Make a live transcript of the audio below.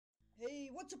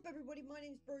What's up everybody, my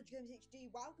name is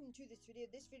BurgeGamesHD. Welcome to this video.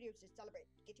 This video is to celebrate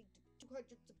getting to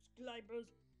 200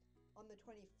 subscribers on the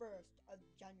 21st of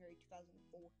January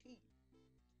 2014.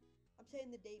 I'm saying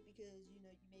the date because, you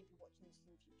may be watching this in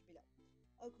the future, be like,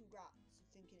 oh congrats,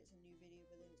 thinking it's a new video,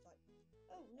 but then it's like,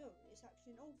 oh no, it's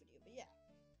actually an old video. But yeah,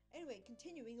 anyway,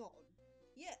 continuing on.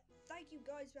 Yeah, thank you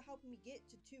guys for helping me get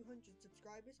to 200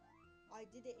 subscribers. I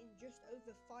did it in just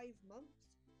over 5 months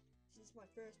since my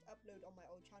first upload on my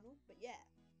old channel. But yeah,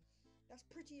 that's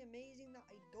pretty amazing that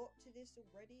I got to this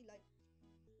already. Like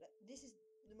this is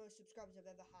the most subscribers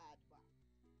I've ever had. Wow,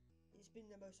 it's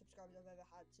been the most subscribers I've ever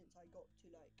had since I got to,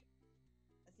 like,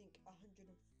 I think 140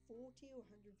 or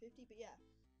 150. But yeah,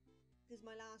 because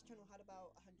my last channel had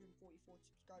about 144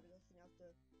 subscribers. I think that's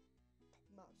the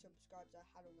amount of subscribers I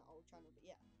had on that old channel. But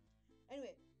yeah,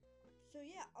 anyway, so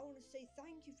yeah, I want to say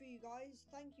thank you for you guys.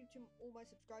 Thank you to all my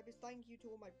subscribers. Thank you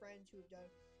to all my friends who have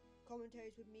done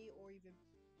commentaries with me, or even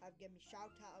have given me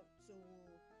shout outs,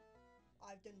 or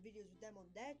I've done videos with them on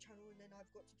their channel and then I've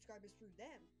got subscribers through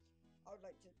them. I would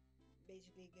like to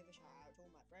basically give a shout out to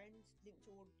all my friends, linked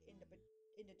all in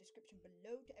the description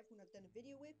below, to everyone I've done a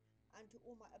video with, and to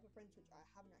all my other friends which I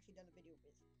haven't actually done a video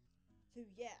with. So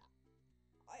yeah,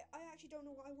 I actually don't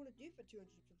know what I want to do for 200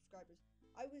 subscribers.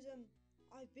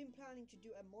 I've been planning to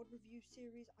do a mod review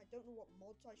series. I don't know what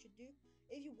mods I should do.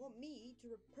 If you want me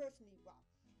to personally, well,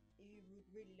 if you would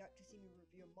really like to see me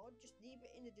review a mod, just leave it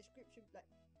in the description,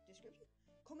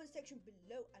 comment section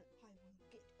below, and I will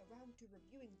get around to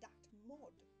reviewing that mod.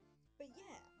 But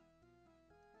yeah,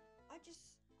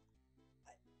 it's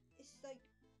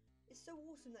so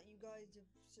awesome that you guys have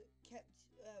kept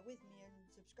with me and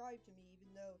subscribed to me, even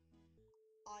though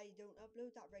I don't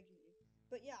upload that regularly.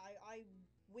 But yeah, I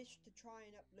wish to try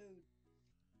and upload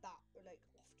that, like,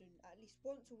 often, at least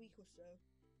once a week or so.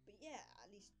 But yeah, at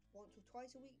least once or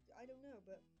twice a week, I don't know.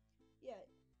 But yeah,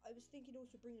 I was thinking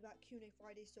also bringing back Q&A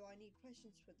Friday, so I need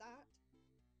questions for that.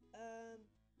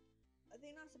 I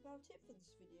think that's about it for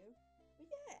this video. But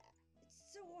yeah, it's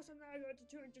so awesome that I got to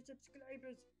 200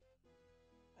 subscribers.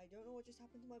 I don't know what just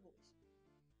happened to my voice.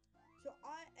 So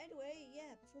anyway,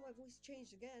 yeah, before my voice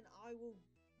changed again, I will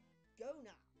go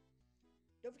now.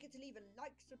 Don't forget to leave a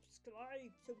like,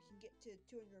 subscribe, so we can get to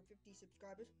 250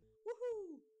 subscribers.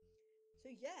 Woohoo! So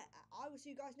yeah, I will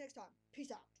see you guys next time. Peace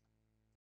out.